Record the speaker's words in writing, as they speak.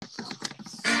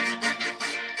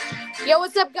Yo,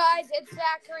 what's up, guys? It's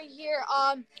Zachary here.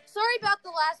 Sorry about the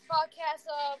last podcast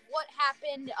of what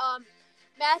happened.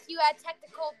 Matthew had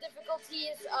technical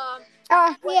difficulties.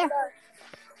 Yeah.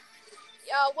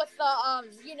 With the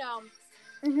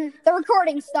The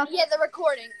recording stuff. Yeah, the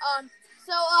recording.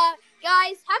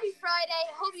 Guys, happy Friday.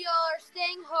 Hope you all are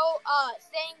staying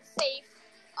safe.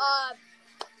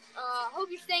 Hope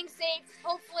you're staying safe.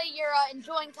 Hopefully, you're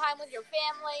enjoying time with your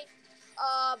family.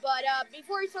 But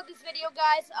before we start this video,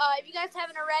 guys, if you guys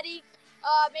haven't already,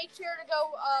 make sure to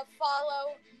go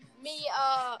follow me,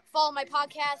 follow my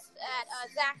podcast at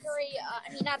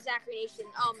not Zachary Nation,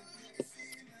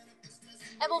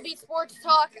 MLB Sports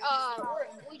Talk.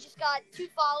 We just got 2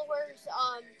 followers.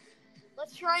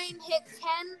 Let's try and hit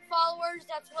 10 followers.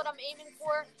 That's what I'm aiming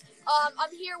for.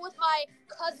 I'm here with my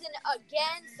cousin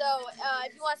again, so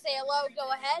if you want to say hello, go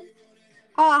ahead.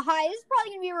 Hi, this is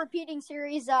probably going to be a repeating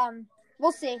series.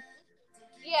 We'll see.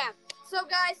 Yeah. So,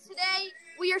 guys, today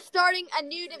we are starting a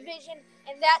new division,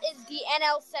 and that is the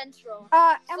NL Central.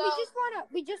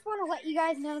 We just want to let you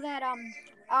guys know that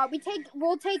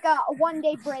we'll take a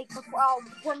 1-day break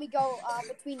when we go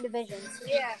between divisions.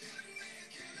 Yeah.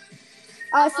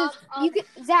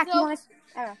 Zach, you want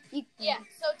to? Yeah.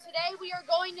 So today we are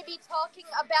going to be talking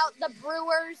about the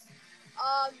Brewers.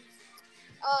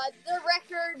 The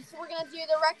records. We're gonna do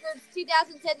the records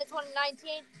 2010 to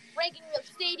 2019, ranking their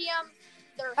stadium,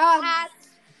 their hats,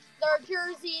 their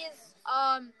jerseys.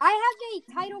 I have a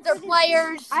title for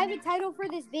players. I have a title for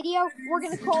this video. We're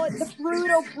gonna call it the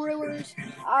Brutal Brewers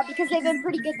because they've been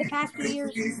pretty good the past few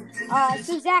years.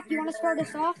 So Zach, you want to start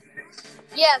us off?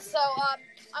 Yeah. So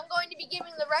I'm going to be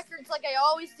giving the records like I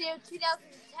always do, 2010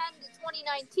 to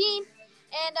 2019,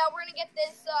 and we're gonna get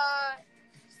this.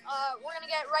 We're going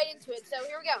to get right into it. So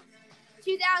here we go.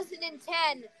 2010,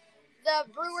 the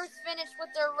Brewers finished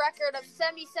with their record of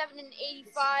 77 and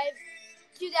 85.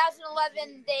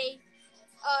 2011, they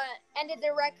ended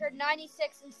their record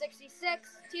 96 and 66.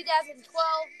 2012,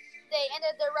 they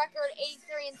ended their record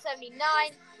 83 and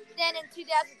 79. Then in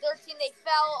 2013, they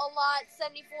fell a lot,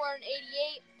 74 and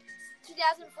 88.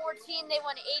 2014, they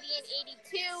won 80 and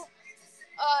 82.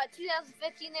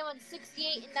 2015, they won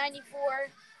 68 and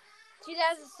 94.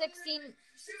 2016,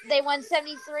 they won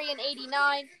 73 and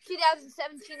 89.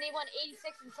 2017, they won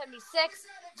 86 and 76.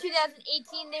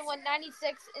 2018, they won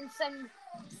 96 and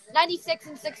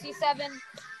 67.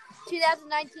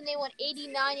 2019, they won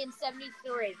 89 and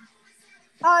 73.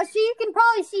 So you can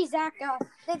probably see Zach.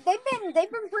 They've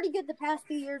been pretty good the past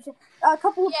few years. A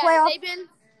couple of playoffs. They've been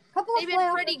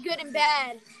pretty good and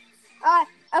bad.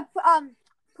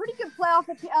 Pretty good playoff.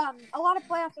 A lot of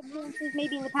playoff appearances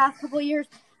maybe in the past couple of years.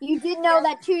 You did know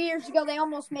that 2 years ago they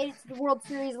almost made it to the World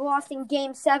Series, lost in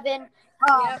Game 7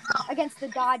 against the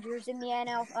Dodgers in the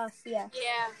NLCS.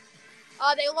 Yeah.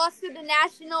 They lost to the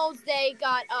Nationals. They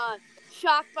got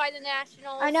shocked by the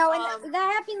Nationals. I know, and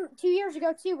that happened 2 years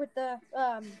ago too with the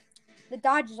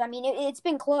Dodgers. I mean, it's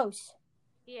been close.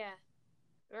 Yeah,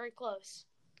 very close.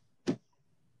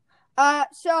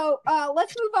 So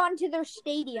let's move on to their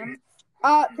stadium.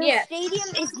 Their stadium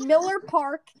is Miller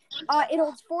Park. It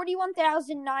holds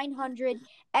 41,900.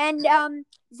 And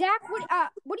Zach, what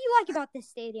do you like about this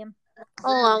stadium?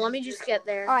 Hold on, let me just get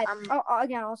there. All right.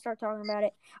 Again, I'll start talking about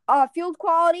it. Field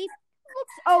quality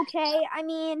looks okay. I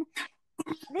mean,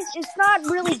 it's not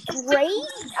really great.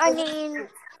 I mean,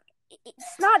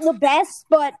 it's not the best,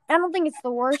 but I don't think it's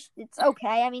the worst. It's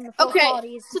okay. I mean, the field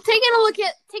quality is. So taking a look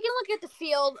at the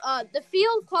field. The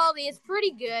field quality is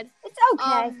pretty good. It's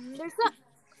okay.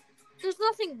 There's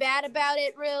nothing bad about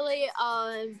it really.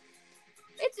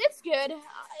 It's good.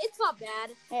 It's not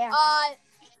bad. Yeah.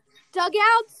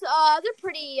 Dugouts, they're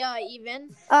pretty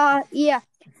even. Yeah.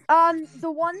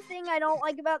 The one thing I don't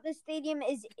like about this stadium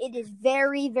is it is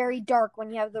very, very dark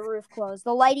when you have the roof closed.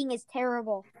 The lighting is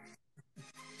terrible.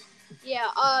 Yeah,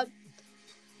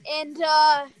 and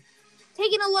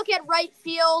taking a look at right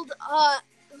field,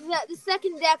 the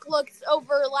second deck looks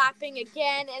overlapping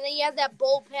again, and then you have that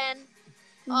bullpen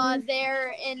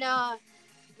there in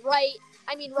right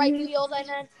field. I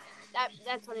meant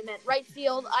that's what I meant. Right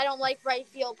field. I don't like right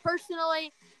field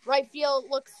personally. Right field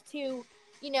looks too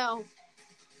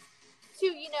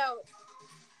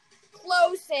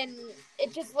close, and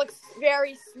it just looks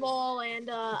very small, and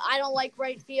I don't like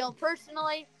right field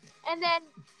personally. And then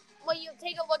when you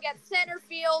take a look at center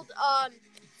field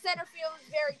is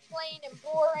very plain and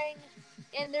boring,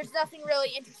 and there's nothing really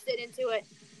interested into it.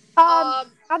 I'm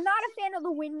not a fan of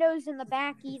the windows in the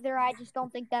back either. I just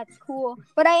don't think that's cool.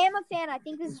 But I am a fan. I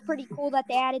think this is pretty cool that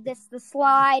they added the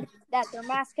slide, that their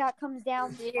mascot comes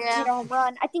down,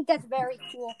 run. I think that's very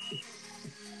cool.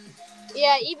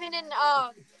 Yeah, even in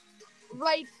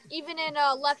right, even in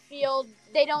left field,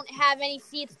 they don't have any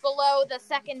seats below the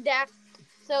second deck.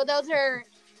 So those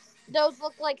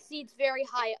look like seats very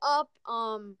high up.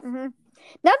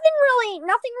 Nothing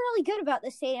really good about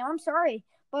this stadium. I'm sorry,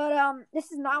 but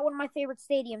this is not one of my favorite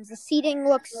stadiums. The seating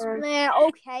looks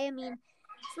okay. I mean,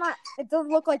 it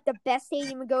doesn't look like the best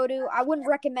stadium to go to. I wouldn't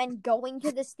recommend going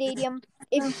to the stadium.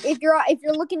 If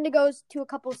you're looking to go to a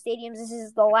couple of stadiums, this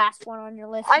is the last one on your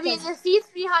list. I mean, the seats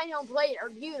behind home plate are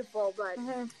beautiful, but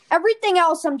everything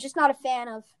else I'm just not a fan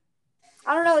of.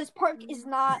 I don't know. This park is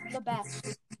not the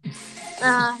best.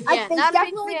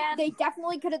 They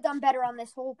definitely could have done better on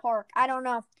this whole park. I don't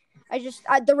know.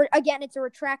 Again, it's a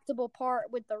retractable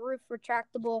part with the roof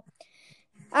retractable.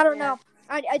 I don't know.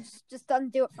 I just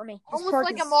doesn't do it for me. Almost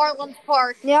like a Marlins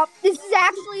park. Yep. This is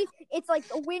actually, it's like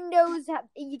the windows.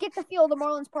 You get the feel of the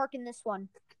Marlins park in this one.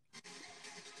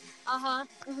 Not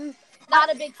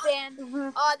a big fan.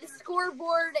 The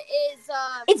scoreboard is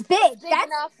it's big. That's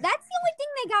the only thing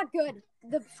they got good.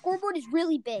 The scoreboard is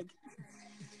really big.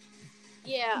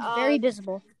 Yeah. Very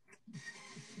visible.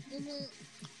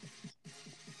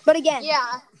 But again,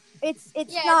 it's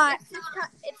not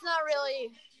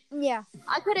really. Yeah.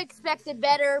 I could have expected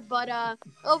better, but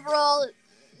overall,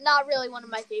 not really one of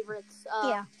my favorites.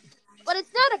 But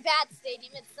it's not a bad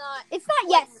stadium.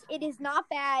 Yes, it is not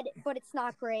bad, but it's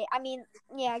not great. I mean,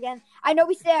 again, I know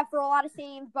we say that for a lot of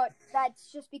stadiums, but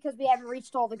that's just because we haven't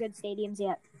reached all the good stadiums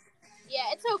yet.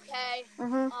 Yeah, it's okay.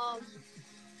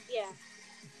 Yeah.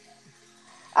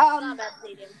 Not a bad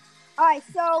stadium. Alright,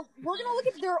 so we're going to look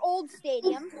at their old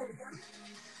stadium.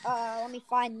 Let me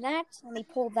find that. Let me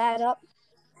pull that up.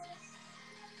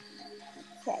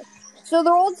 Okay. So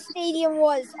their old stadium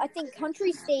was, I think,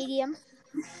 Country Stadium.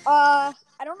 I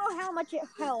don't know how much it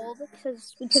held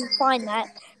because we couldn't find that.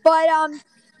 But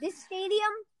this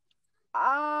stadium,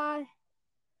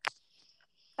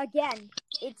 again,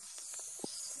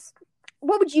 it's.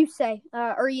 What would you say?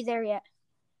 Are you there yet?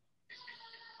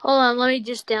 Hold on, let me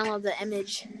just download the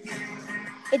image.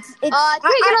 It's. Taking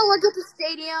a look at the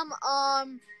stadium.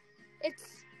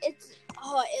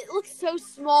 It looks so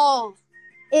small.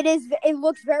 It is. It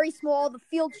looks very small. The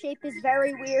field shape is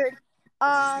very weird.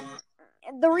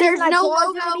 The reason I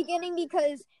paused in the beginning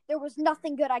because there was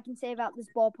nothing good I can say about this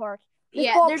ballpark.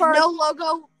 There's no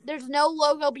logo. There's no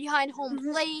logo behind home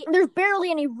plate. There's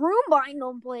barely any room behind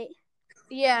home plate.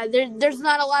 Yeah, there's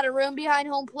not a lot of room behind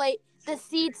home plate. The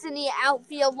seats in the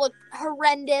outfield look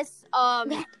horrendous.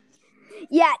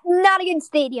 Yeah, not a good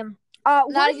stadium.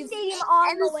 Not a good stadium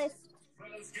on the list.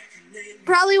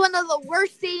 Probably one of the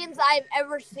worst stadiums I've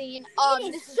ever seen.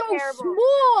 This is so terrible.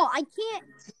 Small. I can't.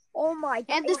 Oh my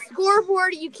god. And the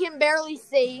scoreboard you can barely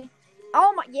see.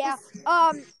 Oh my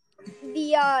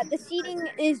the seating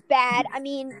is bad. I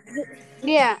mean,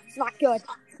 it's not good.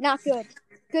 Not good.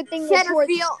 Good thing center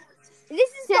field. This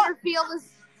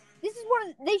is one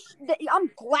of I'm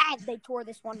glad they tore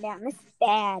this one down. This is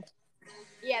bad.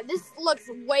 Yeah, this looks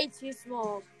way too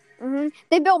small.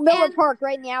 They built Miller Park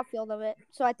right in the outfield of it,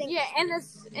 so I think. Yeah, and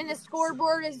the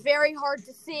scoreboard is very hard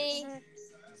to see.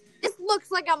 This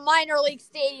looks like a minor league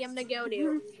stadium to go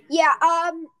to. Yeah,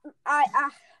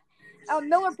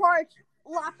 Miller Park a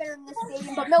lot better than this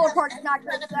stadium, but Miller Park is not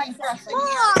good. Come on!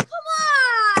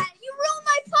 You ruined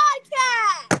my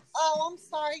podcast. Oh, I'm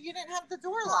sorry. You didn't have the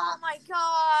door locked. Oh my